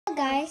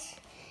Guys,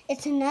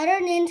 it's another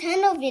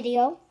Nintendo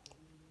video.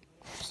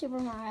 Super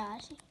Mario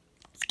Odyssey.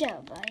 Let's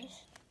go,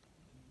 guys.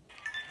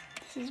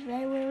 This is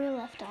right where we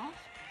left off.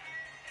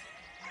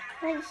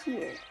 Right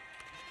here.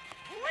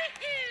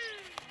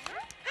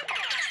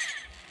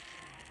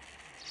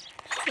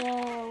 So,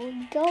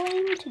 we're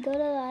going to go to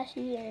last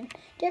year in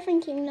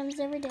different kingdoms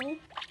every day.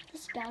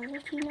 This is Bowser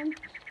Kingdom.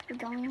 We're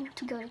going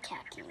to go to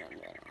Cat Kingdom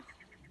later.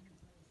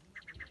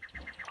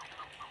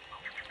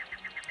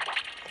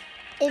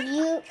 If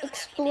you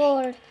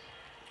explored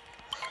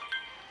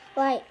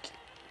like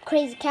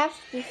crazy cats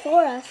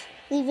before us,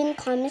 leave in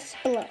comments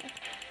below.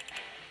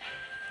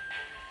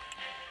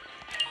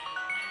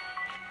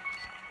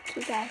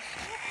 Okay, guys.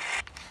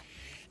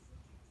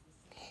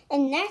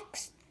 And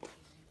next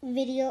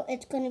video,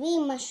 it's going to be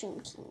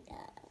Mushroom Kingdom.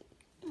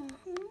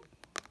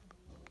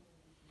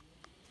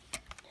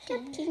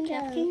 Cat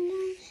Kingdom.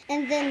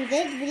 And then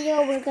this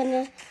video, we're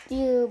going to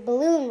do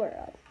Balloon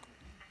World.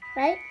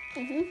 Right?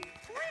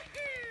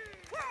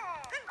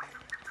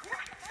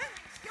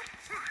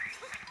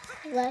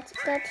 Let's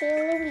go to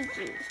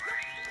Luigi.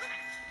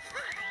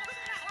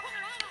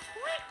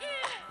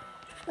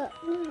 No.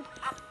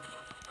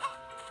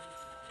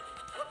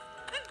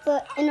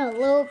 But in a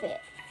little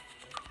bit.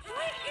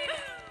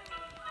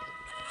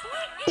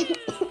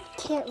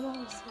 Can't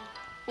really see.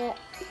 Yeah.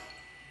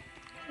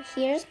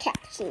 Here's Cat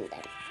Kingdom.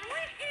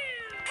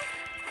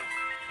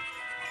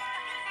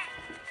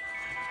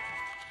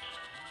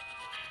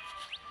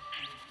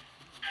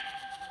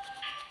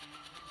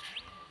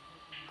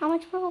 How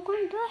much purple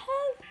coin do I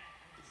have?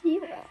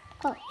 0.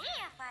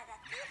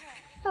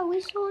 Oh,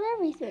 we sold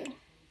everything.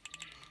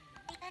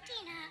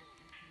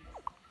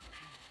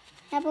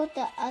 How about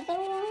the other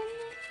one?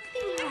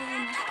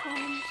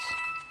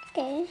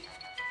 Okay.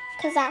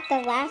 Because at the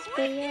last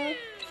video,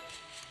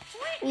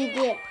 we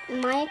did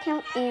my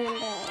account and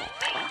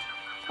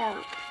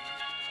account.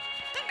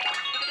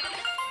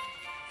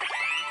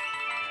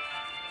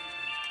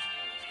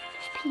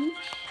 Peach.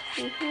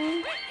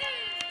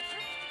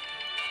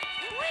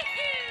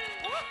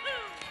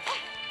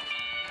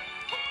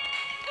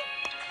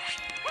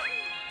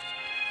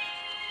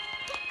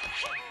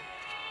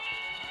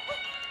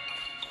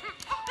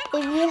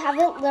 If you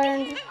haven't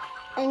learned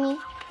any,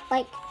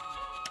 like,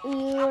 if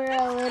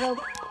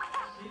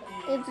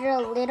you're a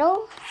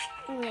little,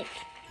 like,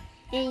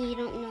 and you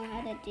don't know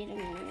how to do the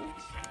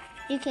moves,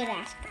 you could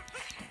ask us.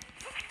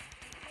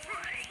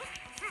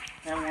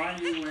 And why are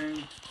you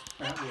wearing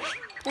that way?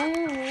 I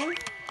don't know.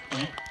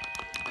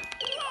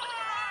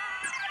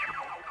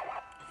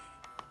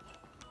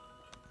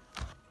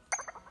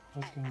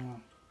 What's going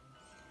on?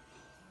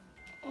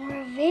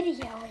 We're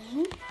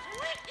videoing.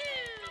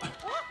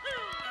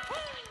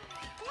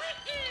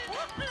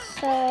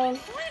 So,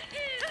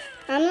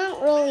 I'm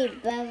not really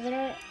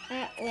better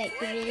at like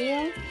the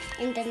video.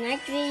 In the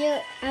next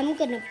video, I'm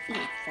gonna be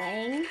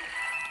playing.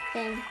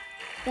 Then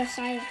the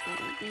side's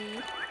gonna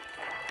be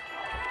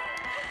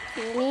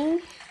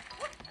tuning.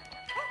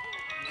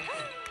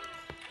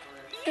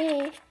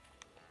 Hey.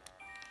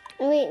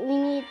 Wait, we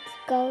need to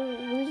go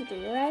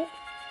redo, right?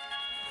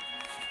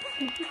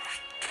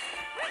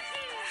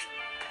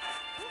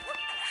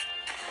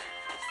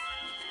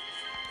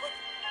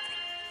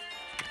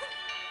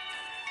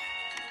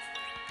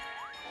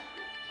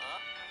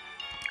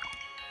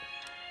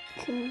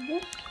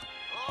 This.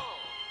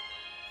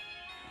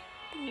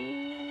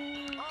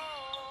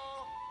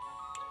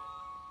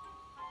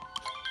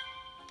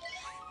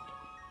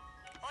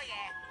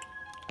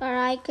 Or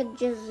I could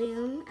just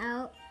zoom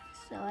out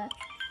so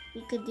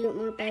we could do it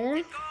more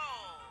better.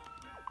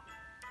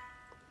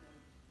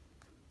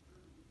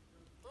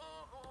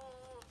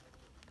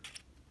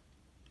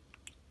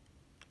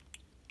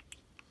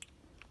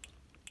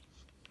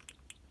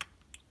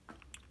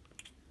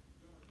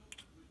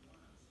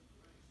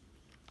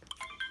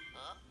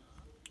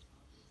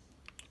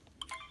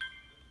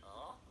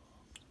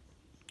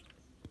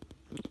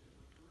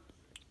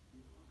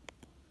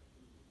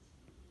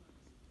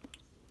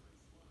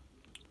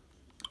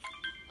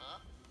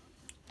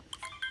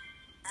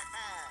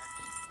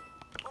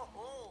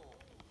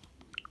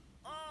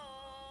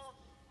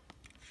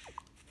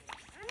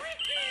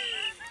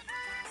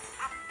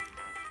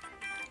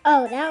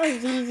 Oh, that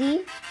was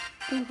easy.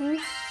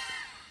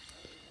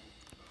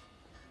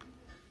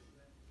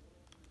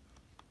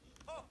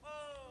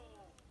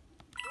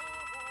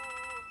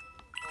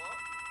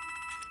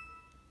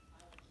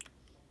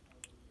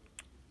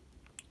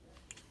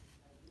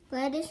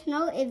 Let us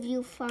know if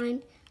you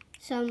find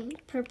some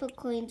purple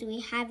coins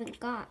we haven't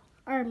got,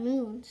 or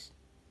moons.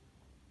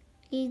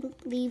 Leave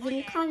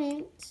in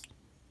comments.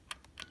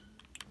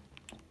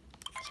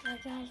 Sorry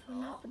guys, we're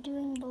not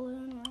doing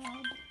Balloon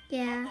World.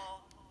 Yeah.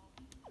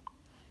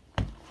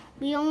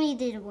 We only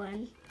did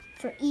one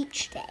for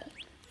each day.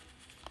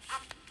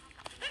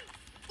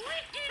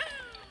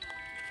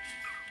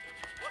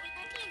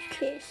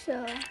 Okay,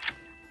 so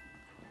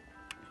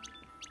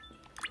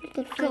we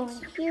could go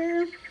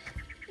here.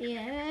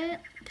 Yeah.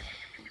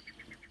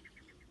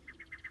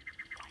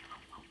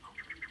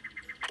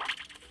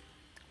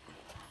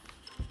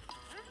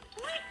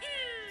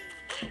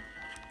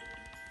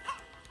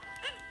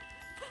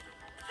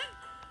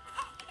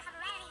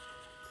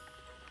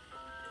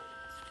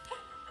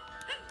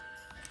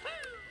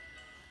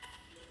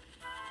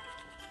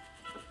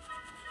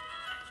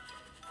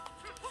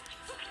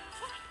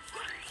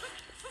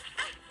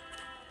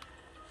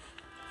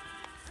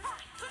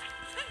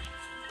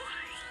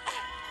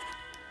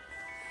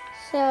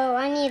 So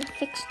I need to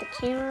fix the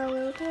camera a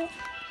little bit.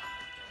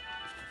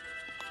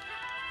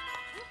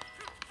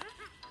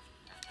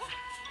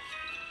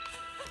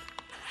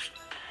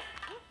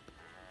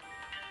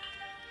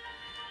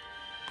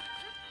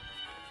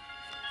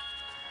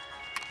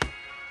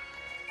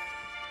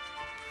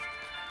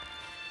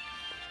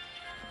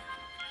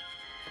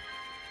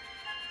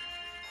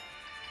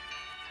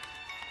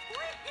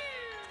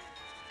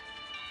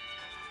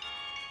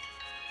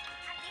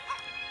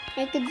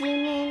 I could zoom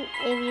in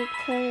if you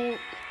couldn't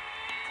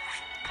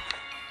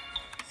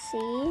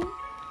see.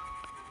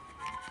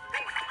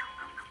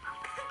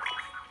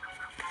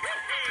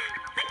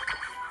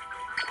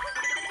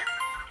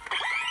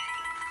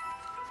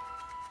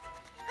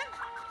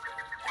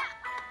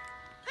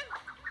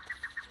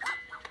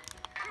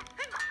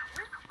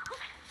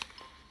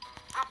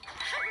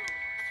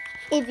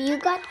 If you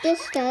got this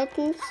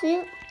skeleton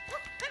suit,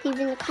 leave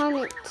in the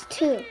comments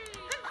too.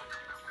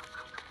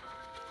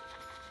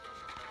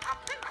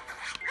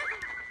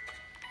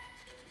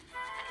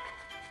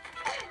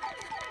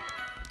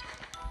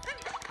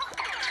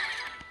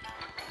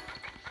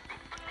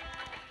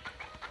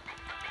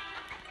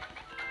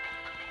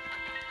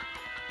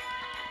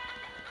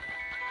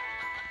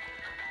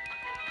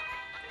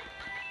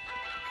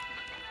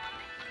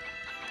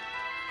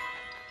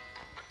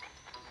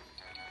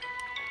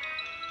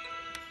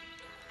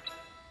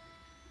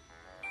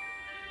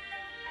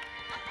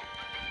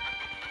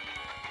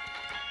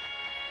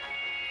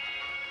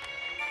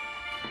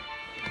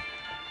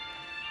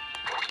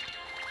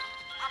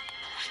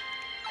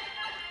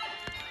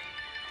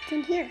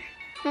 In here.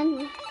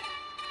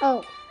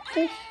 Oh,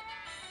 this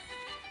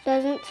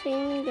doesn't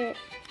seem there.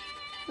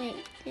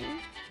 Wait, there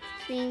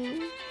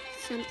seems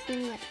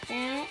something like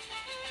that.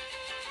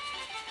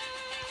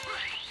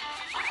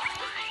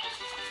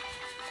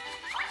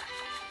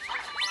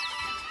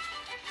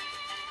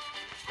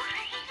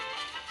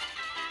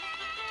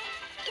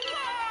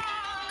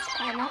 It's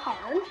kind of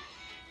hard.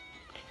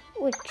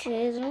 Which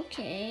is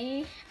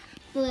okay.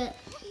 But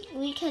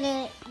we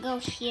could go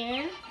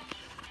here.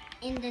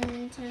 And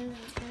then turn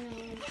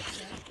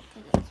because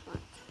it's fun.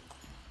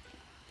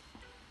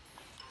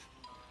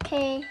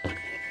 Okay,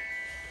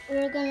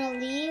 we're gonna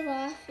leave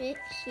off it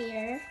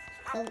here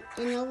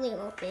in a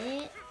little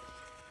bit.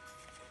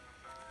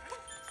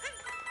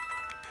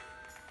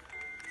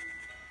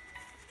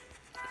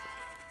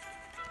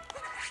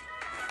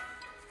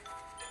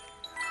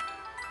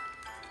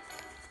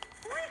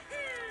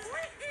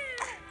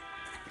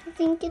 I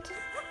think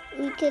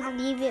we could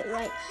leave it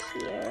right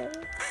here.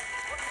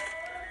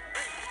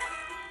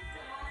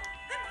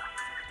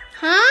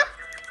 Huh?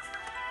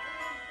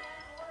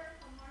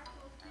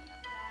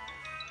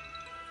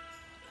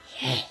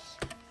 Yes.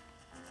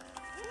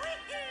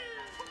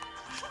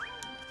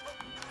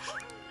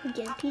 We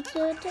get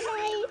pizza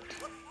tonight.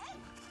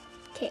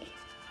 Okay.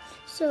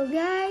 So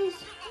guys,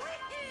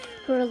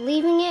 we're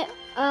leaving it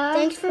up.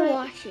 Thanks for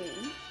watching.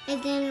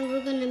 And then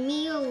we're gonna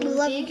meet a little bit. We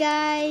love you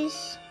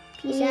guys.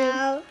 Peace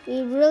out.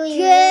 We really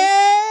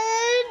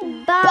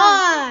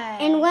Goodbye.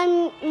 And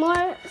one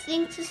more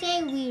thing to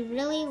say, we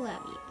really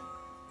love you.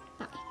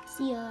 Bye.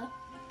 See ya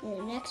in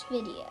the next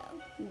video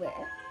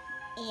where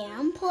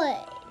Am plays.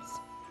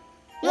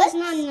 No, it's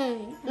not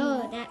none.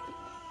 No, that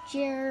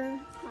Jeremiah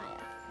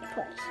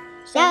plays.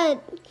 So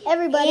that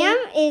everybody, Am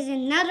is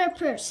another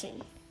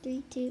person.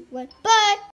 3, 2, 1, bye.